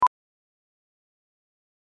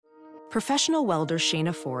Professional welder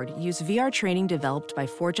Shayna Ford used VR training developed by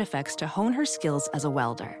ForgeFX to hone her skills as a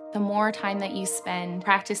welder. The more time that you spend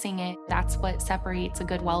practicing it, that's what separates a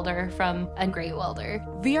good welder from a great welder.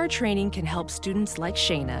 VR training can help students like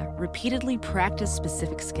Shayna repeatedly practice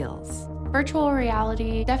specific skills. Virtual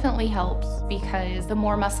reality definitely helps because the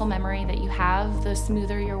more muscle memory that you have, the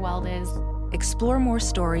smoother your weld is. Explore more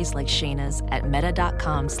stories like Shayna's at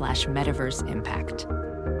meta.com/metaverseimpact.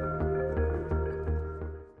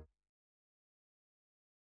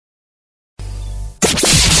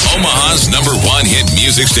 Omaha's #1 hit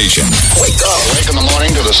music station. Wake up. Wake in the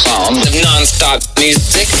morning to the sound of non-stop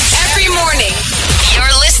music. Every morning,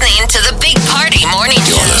 you're listening to the Big Party Morning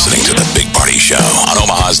Show. You're listening to the Big Party Show on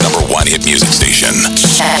Omaha's #1 hit music station.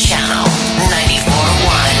 Channel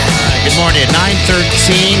 94.1. Good morning. At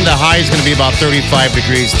 9:13, the high is going to be about 35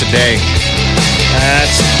 degrees today.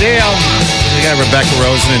 That's the deal. We got Rebecca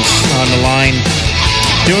Rosen on the line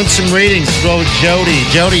doing some readings. Throw Jody.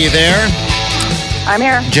 Jody, you there? I'm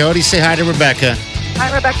here. Jody, say hi to Rebecca.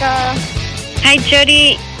 Hi, Rebecca. Hi,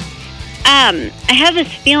 Jody. I have this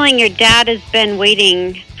feeling your dad has been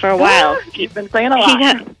waiting for a while. He's been saying a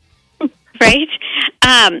lot. Right?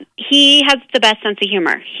 He has the best sense of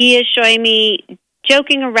humor. He is showing me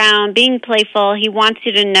joking around, being playful. He wants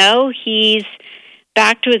you to know he's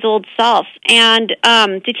back to his old self. And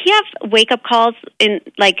did he have wake-up calls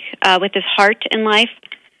with his heart in life?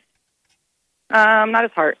 Not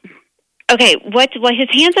his heart. Okay, his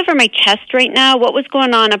hand's over my chest right now. What was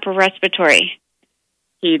going on upper respiratory?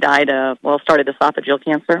 He died started esophageal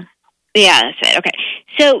cancer. Yeah, that's it. Okay.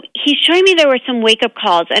 So he's showing me there were some wake-up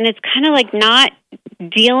calls, and it's kind of like not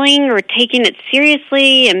dealing or taking it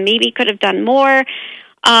seriously and maybe could have done more.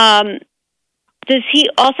 Does he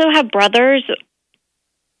also have brothers?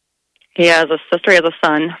 He has a sister, he has a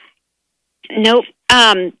son. Nope.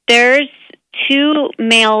 There's 2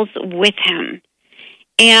 males with him.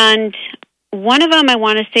 And one of them, I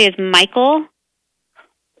want to say, is Michael.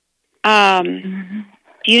 Do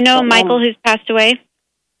you know Michael who's passed away?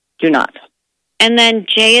 Do not. And then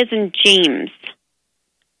Jay is in James.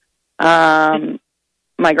 My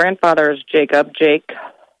grandfather is Jake.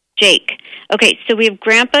 Jake. Okay, so we have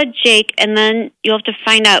Grandpa Jake, and then you'll have to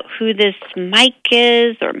find out who this Mike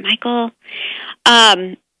is, or Michael.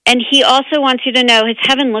 And he also wants you to know his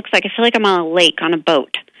heaven looks like, I feel like I'm on a lake on a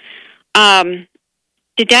boat.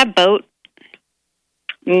 Did Dad boat?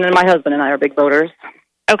 My husband and I are big boaters.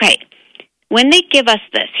 Okay. When they give us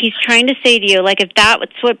this, he's trying to say to you, like, if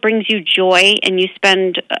that's what brings you joy and you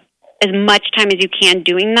spend as much time as you can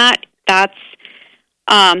doing that, that's,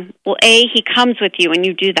 A, he comes with you and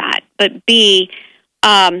you do that. But B,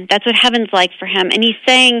 that's what heaven's like for him. And he's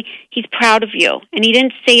saying he's proud of you. And he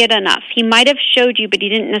didn't say it enough. He might have showed you, but he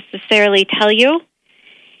didn't necessarily tell you.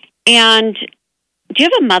 And do you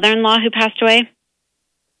have a mother-in-law who passed away?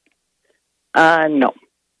 No.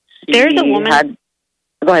 There's a woman.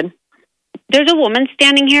 Go ahead. There's a woman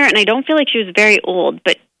standing here, and I don't feel like she was very old,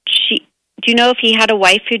 but do you know if he had a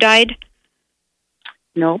wife who died?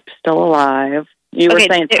 Nope, still alive. You were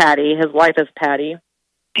saying Patty. His wife is Patty.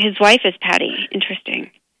 His wife is Patty.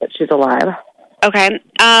 Interesting. But she's alive. Okay.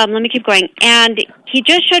 Let me keep going. And he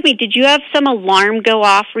just showed me, did you have some alarm go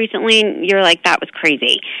off recently? And you're like, that was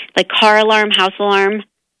crazy. Like car alarm, house alarm?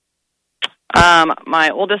 My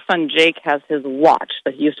oldest son, Jake, has his watch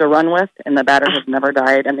that he used to run with, and the battery has never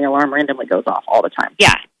died, and the alarm randomly goes off all the time.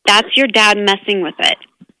 Yeah, that's your dad messing with it.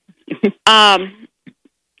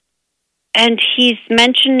 And he's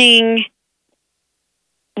mentioning,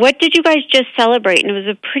 what did you guys just celebrate? And it was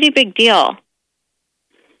a pretty big deal.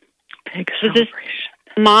 Big was celebration.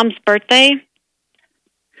 This Mom's birthday?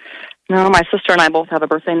 No, my sister and I both have a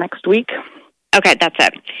birthday next week. Okay, that's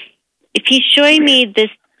it. If he's showing me this,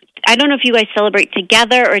 I don't know if you guys celebrate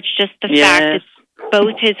together or it's just the fact it's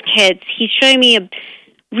both his kids. He's showing me a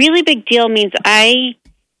really big deal means I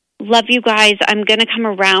love you guys. I'm going to come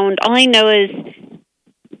around. All I know is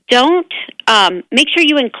don't make sure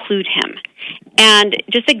you include him and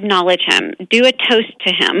just acknowledge him. Do a toast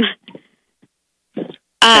to him.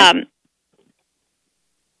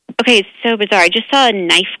 Okay, so bizarre. I just saw a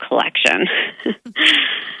knife collection.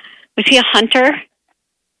 Was he a hunter?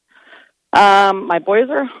 My boys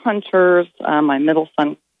are hunters. My middle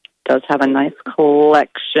son does have a nice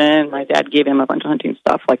collection. My dad gave him a bunch of hunting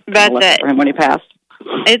stuff, like that's it for him when he passed.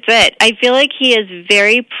 It's it. I feel like he is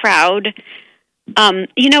very proud.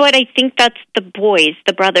 You know what? I think that's the boys,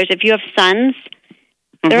 the brothers. If you have sons,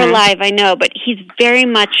 they're alive, I know, but he's very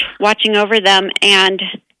much watching over them and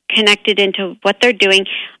connected into what they're doing.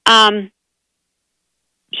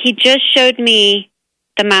 He just showed me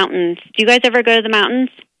the mountains. Do you guys ever go to the mountains?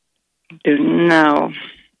 No.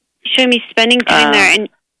 showing me spending time there, and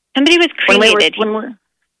somebody was cremated.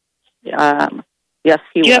 Yes,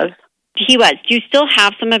 he was. He was. Do you still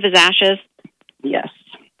have some of his ashes? Yes.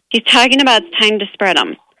 He's talking about it's time to spread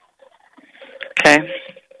them. Okay.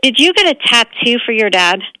 Did you get a tattoo for your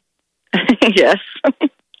dad? Yes.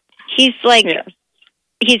 He's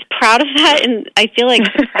he's proud of that, and I feel like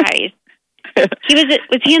surprised.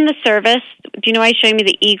 Was he in the service? Do you know why he's showing me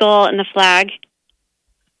the eagle and the flag?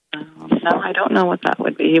 No, I don't know what that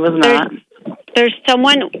would be. He was not. There's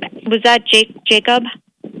someone. Was that Jacob?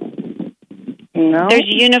 No. There's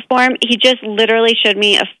a uniform. He just literally showed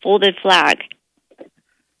me a folded flag.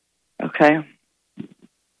 Okay.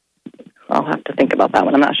 I'll have to think about that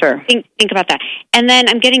one. I'm not sure. Think about that. And then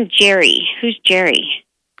I'm getting Jerry. Who's Jerry?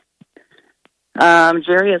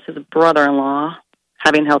 Jerry is his brother-in-law,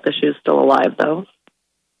 having health issues, still alive, though.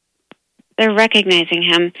 They're recognizing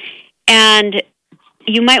him. And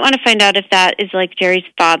you might want to find out if that is like Jerry's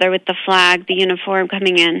father with the flag, the uniform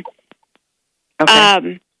coming in.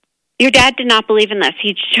 Okay. Your dad did not believe in this.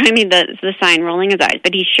 He's showing me the sign, rolling his eyes,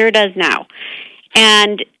 but he sure does now.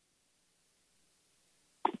 And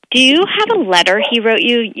do you have a letter he wrote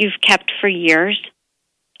you've kept for years?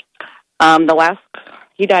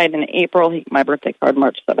 He died in April. My birthday card,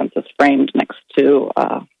 March 7th, is framed next to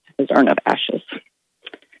his urn of ashes.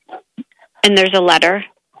 And there's a letter?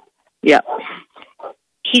 Yep.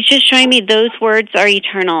 He's just showing me those words are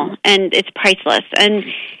eternal, and it's priceless. And,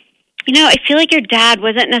 I feel like your dad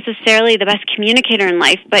wasn't necessarily the best communicator in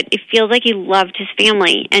life, but it feels like he loved his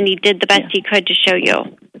family, and he did the best he could to show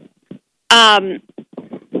you.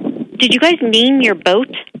 Did you guys name your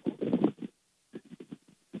boat?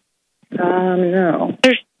 No.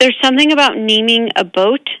 There's something about naming a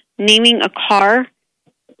boat, naming a car.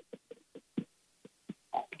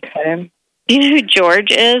 Okay. Do you know who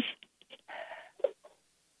George is?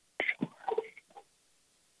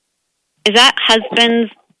 Is that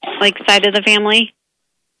husband's side of the family?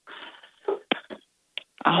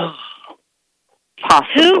 Oh,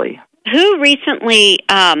 possibly. Who recently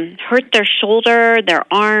hurt their shoulder, their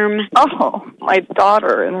arm? Oh, my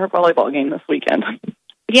daughter in her volleyball game this weekend.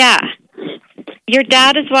 Yeah. Your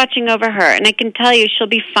dad is watching over her, and I can tell you she'll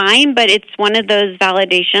be fine, but it's one of those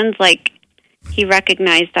validations, he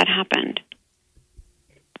recognized that happened.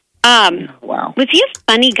 Wow. Was he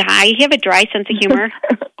a funny guy? He have a dry sense of humor?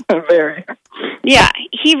 Very. Yeah,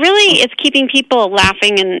 he really is keeping people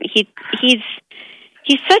laughing, and he's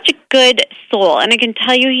such a good soul, and I can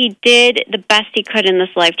tell you he did the best he could in this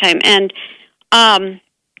lifetime. And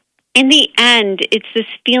in the end, it's this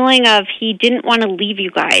feeling of he didn't want to leave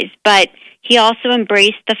you guys, but he also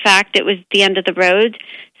embraced the fact it was the end of the road.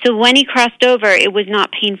 So when he crossed over, it was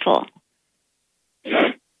not painful.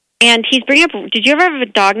 And he's bringing up, did you ever have a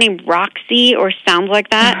dog named Roxy or sounds like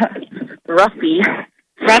that? Ruffy.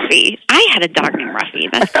 Ruffy. I had a dog named Ruffy.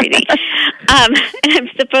 That's crazy. And I'm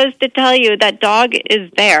supposed to tell you that dog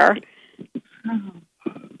is there.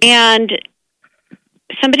 And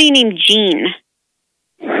somebody named Jean.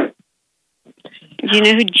 Do you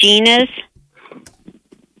know who Jean is?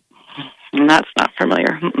 That's not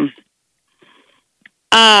familiar.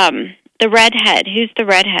 The redhead. Who's the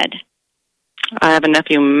redhead? I have a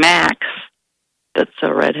nephew, Max, that's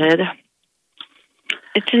a redhead.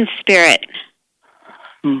 It's in spirit.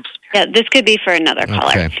 Yeah, this could be for another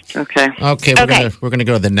caller. Okay. We're gonna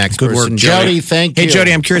go to the next Good person. work, Jody. Thank you. Hey,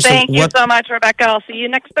 Jody, I'm curious. Thank you so much, Rebecca. I'll see you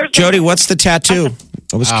next Thursday. Jody, what's the tattoo?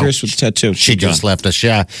 I was curious with the tattoo. She just left us,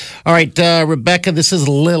 yeah. All right, Rebecca, this is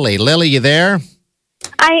Lily. Lily, you there?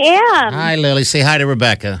 I am. Hi, Lily. Say hi to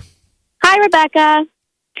Rebecca. Hi, Rebecca.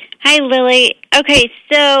 Hi, Lily. Okay,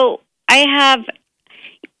 so I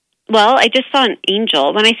just saw an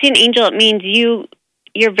angel. When I see an angel, it means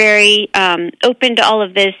you're very open to all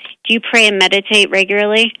of this. Do you pray and meditate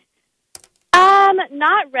regularly?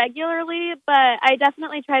 Not regularly, but I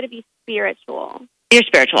definitely try to be spiritual. You're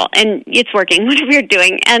spiritual, and it's working, whatever you're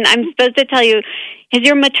doing. And I'm supposed to tell you, has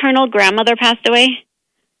your maternal grandmother passed away?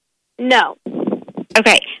 No.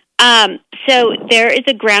 Okay. So there is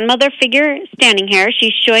a grandmother figure standing here.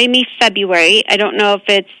 She's showing me February. I don't know if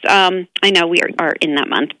it's, I know we are in that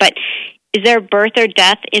month, but is there birth or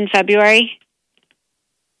death in February?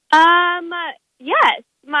 Yes.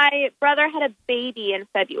 My brother had a baby in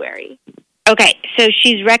February. Okay, so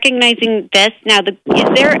she's recognizing this. Now, is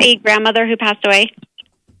there a grandmother who passed away?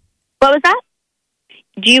 What was that?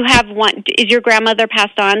 Do you have one? Is your grandmother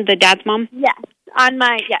passed on, the dad's mom? Yes,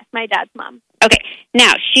 my dad's mom. Okay,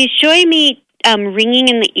 now she's showing me ringing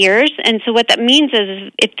in the ears, and so what that means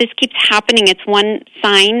is if this keeps happening, it's one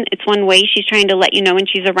sign, it's one way she's trying to let you know when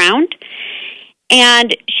she's around.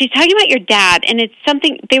 And she's talking about your dad, and it's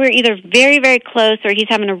something, they were either very, very close or he's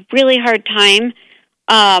having a really hard time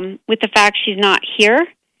with the fact she's not here.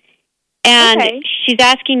 And she's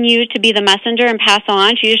asking you to be the messenger and pass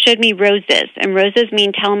on. She just showed me roses, and roses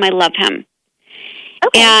mean tell him I love him.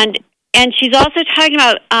 Okay. And she's also talking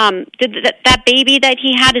about that baby that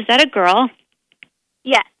he had. Is that a girl?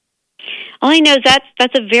 Yes. All I know is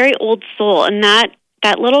that's a very old soul, and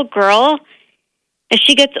that little girl, as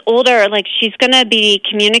she gets older, like she's going to be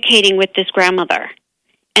communicating with this grandmother,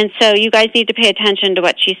 and so you guys need to pay attention to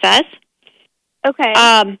what she says. Okay.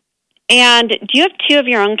 And do you have 2 of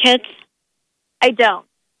your own kids? I don't.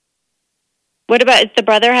 What about, does the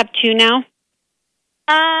brother have 2 now?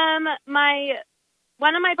 One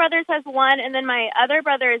of my brothers has 1, and then my other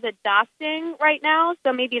brother is adopting right now,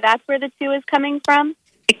 so maybe that's where the 2 is coming from.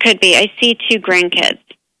 It could be. I see 2 grandkids.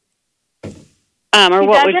 Or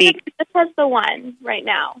what would be? This has the 1 right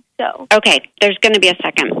now. So okay, there's going to be a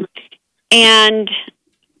second, and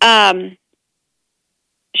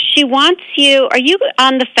she wants you. Are you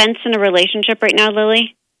on the fence in a relationship right now,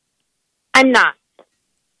 Lily? I'm not.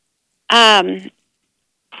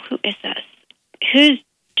 Who is this? Who's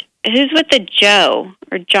with the Joe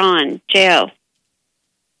or John? J-O.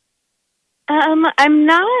 I'm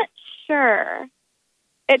not sure.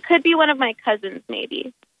 It could be one of my cousins,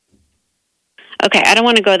 maybe. Okay, I don't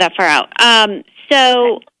want to go that far out.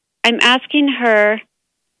 So I'm asking her,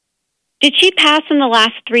 did she pass in the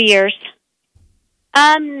last 3 years?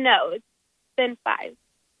 No, it's been 5.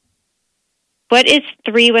 What is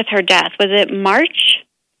 3 with her death? Was it March?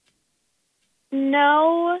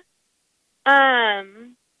 No.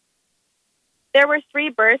 There were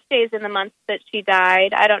 3 birthdays in the month that she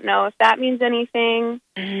died. I don't know if that means anything.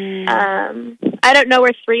 I don't know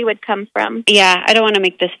where 3 would come from. Yeah, I don't want to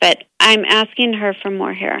make this fit. I'm asking her for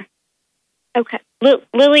more here. Okay.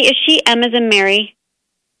 Lily, is she M as in Mary?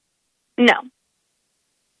 No.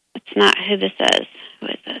 That's not who this is. Who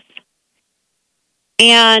is this?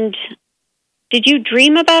 And did you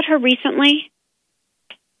dream about her recently?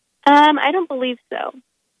 I don't believe so.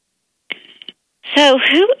 So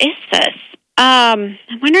who is this? I'm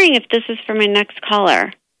wondering if this is for my next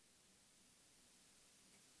caller.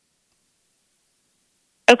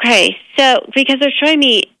 Okay, so because they're showing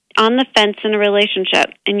me on the fence in a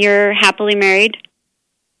relationship, and you're happily married.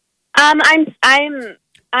 I'm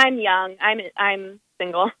young. I'm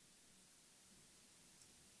single.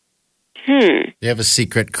 You have a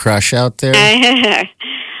secret crush out there?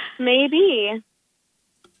 Maybe.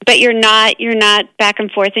 But you're not back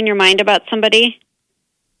and forth in your mind about somebody?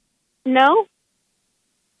 No.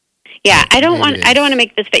 Yeah, I don't want to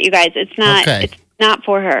make this fit, you guys. It's not. Okay. It's not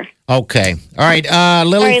for her. Okay. All right,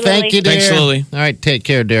 Lily. Sorry, thank you, dear. Thanks, Lily. All right, take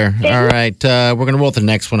care, dear. All right, we're going to roll with the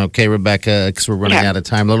next one, okay, Rebecca, because we're running out of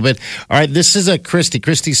time a little bit. All right, this is Christy.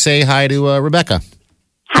 Christy, say hi to Rebecca.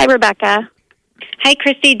 Hi, Rebecca. Hi,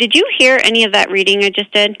 Christy. Did you hear any of that reading I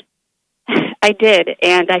just did? I did,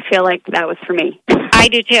 and I feel like that was for me. I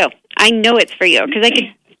do, too. I know it's for you, because I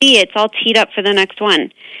could see it's all teed up for the next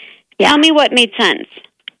one. Yeah. Tell me what made sense.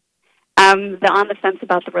 The on the fence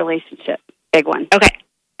about the relationship. Big one. Okay,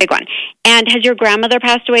 big one. And has your grandmother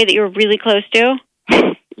passed away that you were really close to?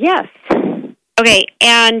 Yes. Okay,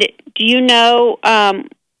 and do you know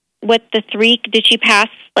what the 3, did she pass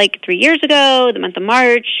like 3 years ago, the month of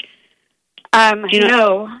March? Do you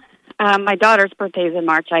know? No. My daughter's birthday is in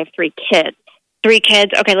March. I have 3 kids. 3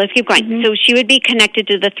 kids. Okay, let's keep going. Mm-hmm. So she would be connected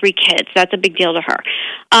to the 3 kids. That's a big deal to her.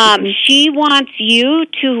 She wants you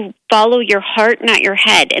to follow your heart, not your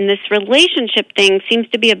head. And this relationship thing seems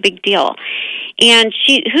to be a big deal. And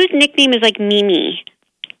whose nickname is like Mimi?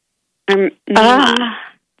 Or Mima?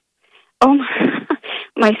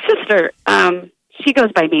 My sister. She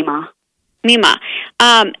goes by Mima. Mima.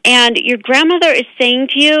 And your grandmother is saying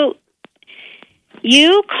to you,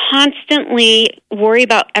 you constantly worry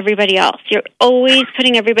about everybody else. You're always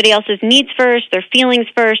putting everybody else's needs first, their feelings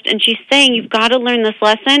first, and she's saying you've got to learn this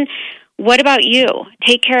lesson. What about you?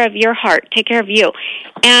 Take care of your heart. Take care of you.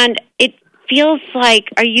 And it feels like,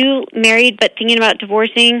 are you married but thinking about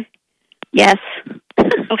divorcing? Yes.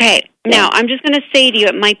 Okay. Now, I'm just going to say to you,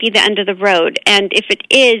 it might be the end of the road. And if it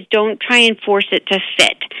is, don't try and force it to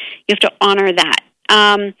fit. You have to honor that.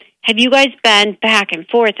 Have you guys been back and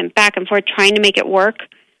forth trying to make it work?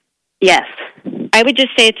 Yes. I would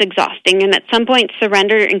just say it's exhausting, and at some point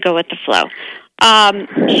surrender and go with the flow.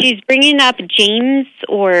 She's bringing up James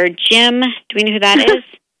or Jim. Do we know who that is?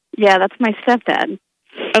 Yeah, that's my stepdad.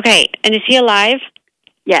 Okay, and is he alive?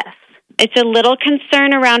 Yes. It's a little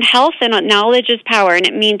concern around health, and knowledge is power, and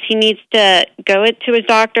it means he needs to go to his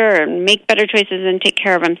doctor and make better choices and take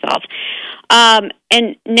care of himself.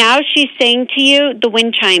 And now she's saying to you, the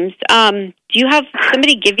wind chimes. Do you have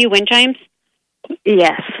somebody give you wind chimes?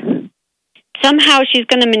 Yes. Somehow she's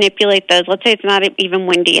going to manipulate those. Let's say it's not even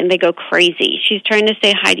windy and they go crazy. She's trying to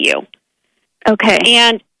say hi to you. Okay.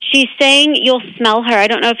 And she's saying you'll smell her. I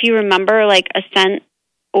don't know if you remember, like a scent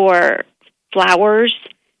or flowers.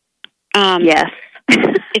 Yes.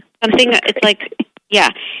 It's something, it's like, yeah.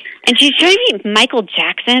 And she's showing me Michael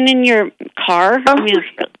Jackson in your car. Oh. I mean,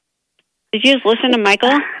 did you just listen to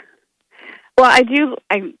Michael? Well, I do.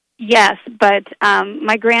 Yes, but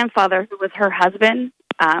my grandfather, who was her husband,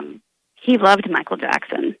 he loved Michael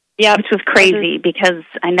Jackson. Yeah, which was crazy because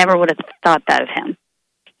I never would have thought that of him.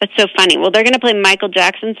 That's so funny. Well, they're going to play Michael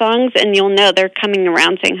Jackson songs, and you'll know they're coming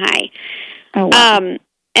around saying hi. Oh, wow. And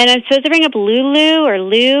I'm supposed to bring up Lulu or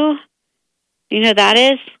Lou. You know who that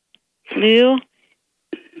is? Lou?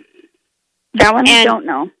 That one I don't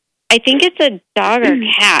know. I think it's a dog or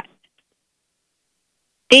cat.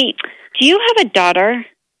 Do you have a daughter?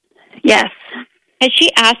 Yes. Has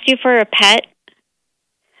she asked you for a pet?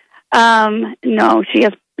 No, she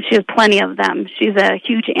has plenty of them. She's a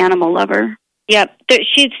huge animal lover. Yep.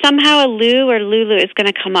 She's somehow a Lou or Lulu is going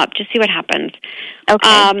to come up. Just see what happens.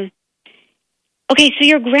 Okay. Okay, so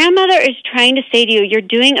your grandmother is trying to say to you, you're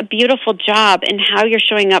doing a beautiful job in how you're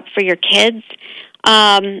showing up for your kids.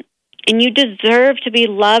 And you deserve to be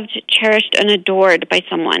loved, cherished, and adored by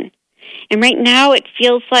someone. And right now it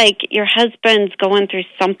feels like your husband's going through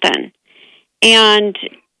something. And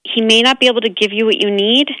he may not be able to give you what you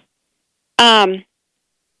need.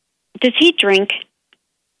 Does he drink?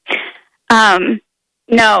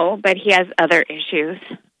 No, but he has other issues.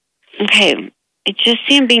 Okay. I just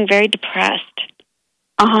see him being very depressed.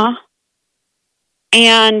 Uh-huh.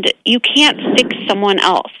 And you can't fix someone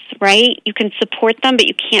else, right? You can support them, but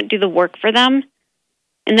you can't do the work for them.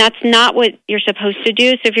 And that's not what you're supposed to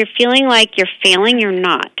do. So if you're feeling like you're failing, you're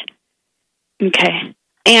not. Okay.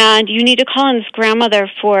 And you need to call on this grandmother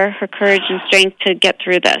for her courage and strength to get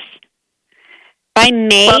through this. By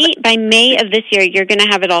May of this year, you're going to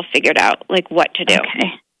have it all figured out, like what to do.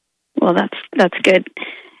 Okay. Well, that's good.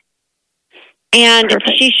 And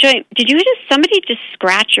Perfect. she's showing. Somebody just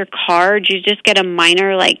scratch your car? Did you just get a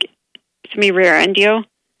minor, like somebody rear end you?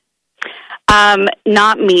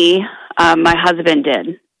 Not me. My husband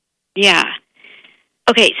did. Yeah.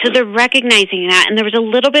 Okay, so they're recognizing that, and there was a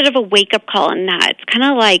little bit of a wake-up call in that. It's kind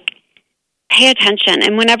of like, pay attention.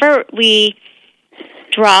 And whenever we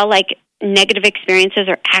draw, like, negative experiences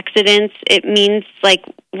or accidents, it means, like,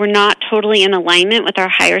 we're not totally in alignment with our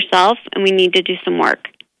higher self, and we need to do some work.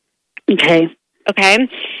 Okay. Okay?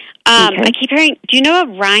 I keep hearing, do you know of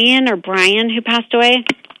Ryan or Brian who passed away?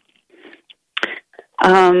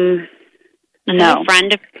 No. A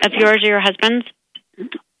friend of yours or your husband's?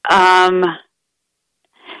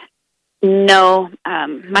 No.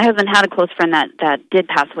 My husband had a close friend that did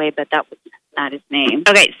pass away, but that was not his name.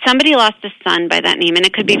 Okay, somebody lost a son by that name, and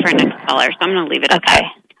it could be for our next caller, so I'm going to leave it at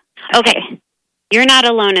that. Okay. You're not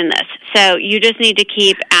alone in this, so you just need to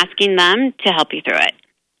keep asking them to help you through it.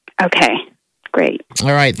 Okay. Great.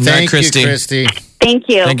 All right. Thank you, Christy. Thank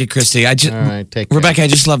you. Thank you, Christy. All right, take care. Rebecca, I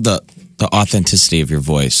just love the authenticity of your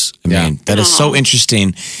voice. I mean, that is so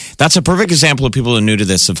interesting. That's a perfect example of people who are new to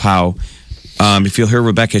this, of how if you'll hear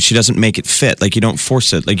Rebecca, she doesn't make it fit. Like, you don't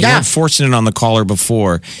force it. Like, you weren't forcing it on the caller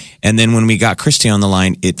before. And then when we got Christy on the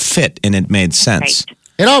line, it fit and it made sense. Right.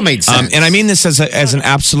 It all made sense. And I mean this as an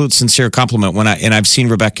absolute sincere compliment. I've seen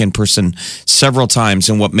Rebecca in person several times,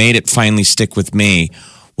 and what made it finally stick with me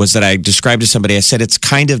was that I described to somebody, I said, it's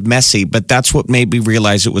kind of messy, but that's what made me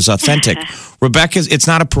realize it was authentic. Rebecca's, it's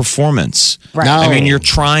not a performance. Right. No. I mean, you're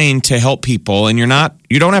trying to help people, and you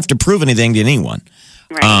don't have to prove anything to anyone.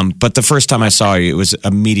 Right. But the first time I saw you, it was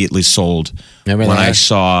immediately sold. Remember when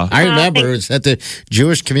that? I remember it was at the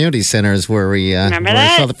Jewish Community Centers where we Remember where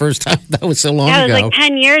that? I saw the first time. That was so long ago. Yeah, it was like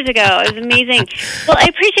 10 years ago. It was amazing. Well, I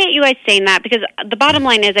appreciate you guys saying that, because the bottom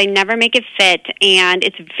line is I never make it fit, and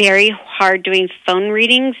it's very hard doing phone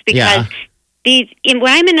readings because when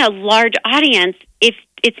I'm in a large audience, if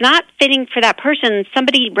it's not fitting for that person,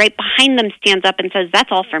 somebody right behind them stands up and says,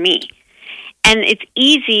 that's all for me. And it's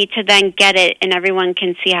easy to then get it, and everyone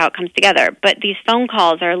can see how it comes together. But these phone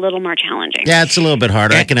calls are a little more challenging. Yeah, it's a little bit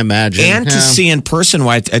harder, I can imagine. And to see in person,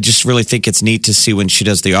 why I just really think it's neat to see when she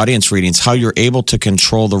does the audience readings, how you're able to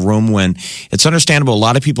control the room when it's understandable. A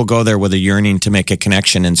lot of people go there with a yearning to make a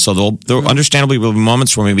connection. And so there'll understandably will be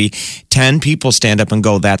moments where maybe 10 people stand up and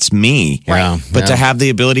go, that's me. Right. But to have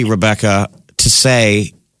the ability, Rebecca, to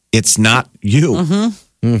say, it's not you.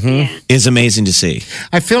 Mm-hmm. is amazing to see.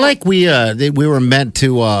 I feel like we were meant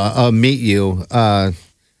to meet you,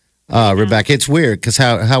 Rebecca. It's weird because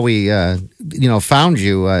how we found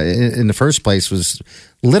you in the first place was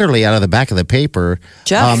literally out of the back of the paper,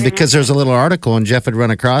 Jeff. because there's a little article and Jeff had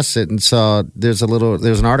run across it and saw there's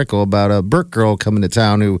an article about a Burke girl coming to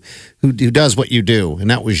town who does what you do,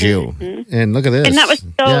 and that was you. And look at this, And that was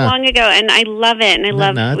so long ago, and I love it, and I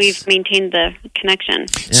love nuts? we've maintained the connection.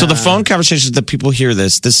 So the phone conversations that people hear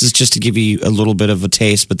this is just to give you a little bit of a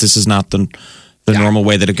taste, but this is not the normal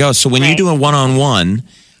way that it goes. So when you do a one-on-one,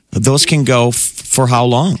 those can go for how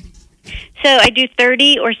long? So I do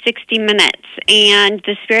 30 or 60 minutes, and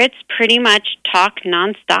the spirits pretty much talk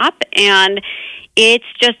nonstop, and it's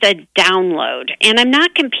just a download. And I'm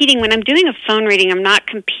not competing. When I'm doing a phone reading, I'm not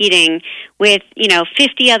competing with,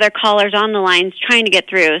 50 other callers on the lines trying to get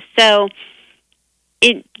through. So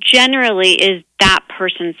it generally is that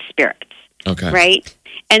person's spirits. Okay. Right?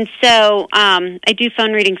 And so I do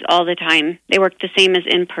phone readings all the time. They work the same as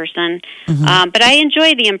in person. But I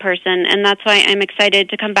enjoy the in person, and that's why I'm excited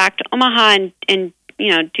to come back to Omaha and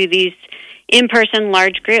do these in person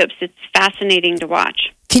large groups. It's fascinating to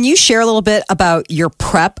watch. Can you share a little bit about your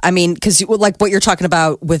prep? I mean, because like what you're talking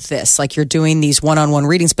about with this, like you're doing these one-on-one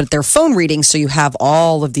readings, but they're phone readings, so you have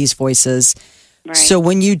all of these voices. Right. So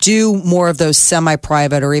when you do more of those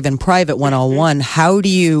semi-private or even private one-on-one, how do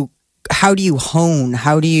you hone?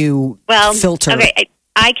 How do you filter? Okay,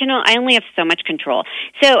 I only have so much control.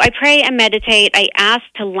 So I pray and meditate. I ask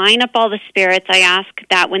to line up all the spirits. I ask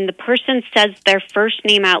that when the person says their first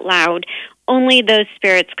name out loud, only those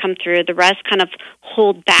spirits come through. The rest kind of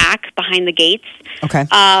hold back behind the gates. Okay.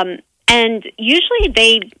 And usually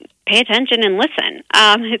they pay attention and listen.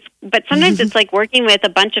 But sometimes it's like working with a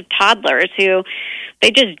bunch of toddlers who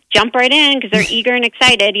they just jump right in because they're eager and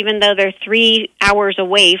excited, even though they're 3 hours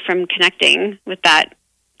away from connecting with that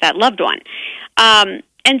loved one.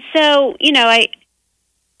 And so, I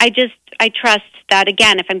trust that,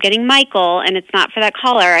 again, if I'm getting Michael and it's not for that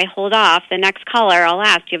caller, I hold off. The next caller, I'll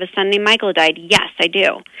ask, do you have a son named Michael who died? Yes, I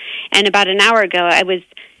do. And about an hour ago, I was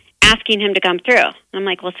asking him to come through. I'm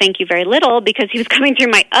like, well, thank you very little, because he was coming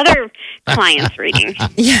through my other client's reading.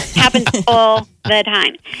 It happens all the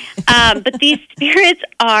time. But these spirits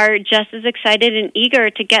are just as excited and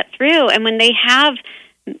eager to get through. And when they have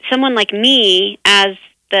someone like me as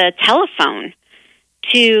the telephone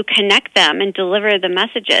to connect them and deliver the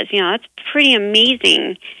messages, it's pretty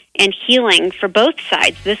amazing and healing for both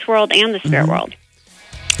sides, this world and the spirit world.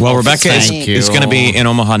 Well, Rebecca is going to be in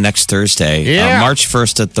Omaha next Thursday, March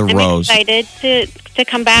 1st at the Rose. I'm excited to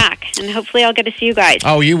come back, and hopefully I'll get to see you guys.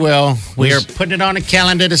 Oh, you will. We are putting it on a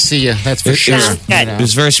calendar to see you. That's for sure. It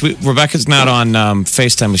was very sweet. Rebecca's not on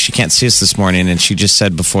FaceTime, but she can't see us this morning, and she just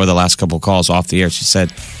said before the last couple of calls off the air, she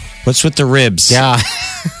said, "What's with the ribs?" Yeah.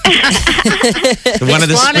 One of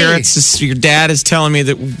the spirits, your dad is telling me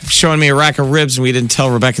showing me a rack of ribs, and we didn't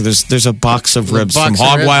tell Rebecca there's a box of ribs from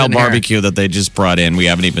Hog Wild Barbecue that they just brought in. We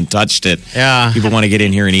haven't even touched it. Yeah. People want to get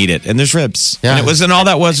in here and eat it. And there's ribs. Yeah. And all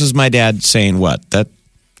that was my dad saying what? That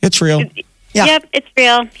it's real. Yeah. Yep, it's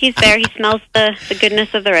real. He's there. He smells the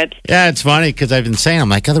goodness of the ribs. Yeah, it's funny because I've been saying, I'm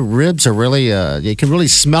like, the ribs are really, you can really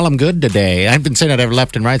smell them good today. I've been saying that ever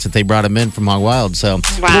left and right since they brought them in from Hog Wild. So,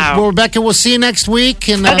 wow. Well, Rebecca, we'll see you next week.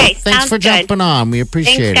 And thanks for jumping on. We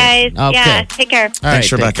appreciate it. Thanks, guys. Okay. Yeah, take care. All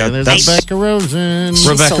Thanks, right, Rebecca. There's Rebecca Rosen.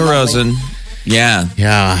 Rebecca Rosen. Yeah.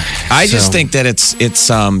 Yeah. I just think that it's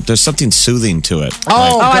there's something soothing to it.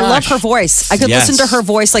 Oh, I love her voice. I could listen to her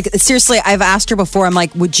voice. Like, seriously, I've asked her before. I'm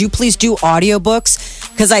like, would you please do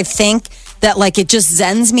audiobooks? Because I think that, like, it just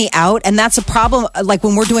zens me out. And that's a problem, like,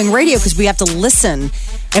 when we're doing radio, because we have to listen.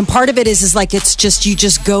 And part of it is like, it's just, you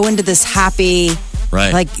just go into this happy,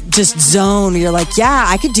 like, just zone. You're like, yeah,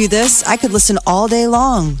 I could do this. I could listen all day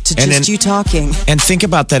long to just you talking. And think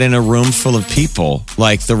about that in a room full of people.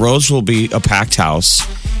 Like, the Rose will be a packed house,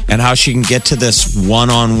 and how she can get to this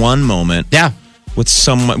one-on-one moment. Yeah. With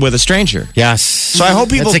a stranger. Yes. So I hope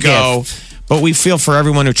people go. But we feel for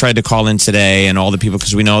everyone who tried to call in today and all the people,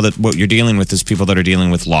 because we know that what you're dealing with is people that are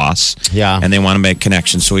dealing with loss. Yeah. And they want to make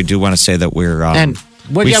connections. So we do want to say that we're...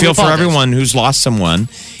 we feel for everyone who's lost someone.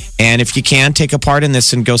 And if you can, take a part in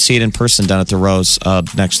this and go see it in person down at the Rose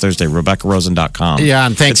next Thursday, RebeccaRosen.com. Yeah,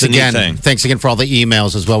 and thanks again. Thanks again for all the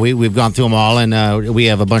emails as well. We've gone through them all, and we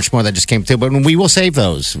have a bunch more that just came through. But we will save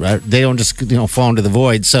those. Right? They don't just fall into the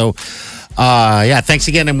void. So, thanks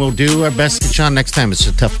again, and we'll do our best to get you on next time. It's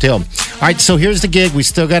a tough deal. All right, so here's the gig. We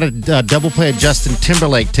still got a double play of Justin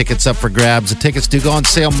Timberlake tickets up for grabs. The tickets do go on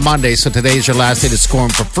sale Monday, so today's your last day to score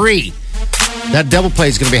them for free. That double play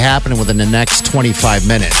is going to be happening within the next 25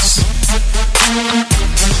 minutes.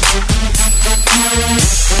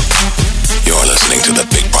 listening to The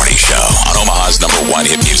Big Party Show on Omaha's #1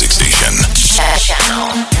 hit music station. Channel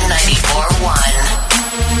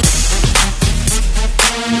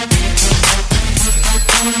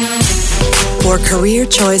 94.1. For career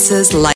choices like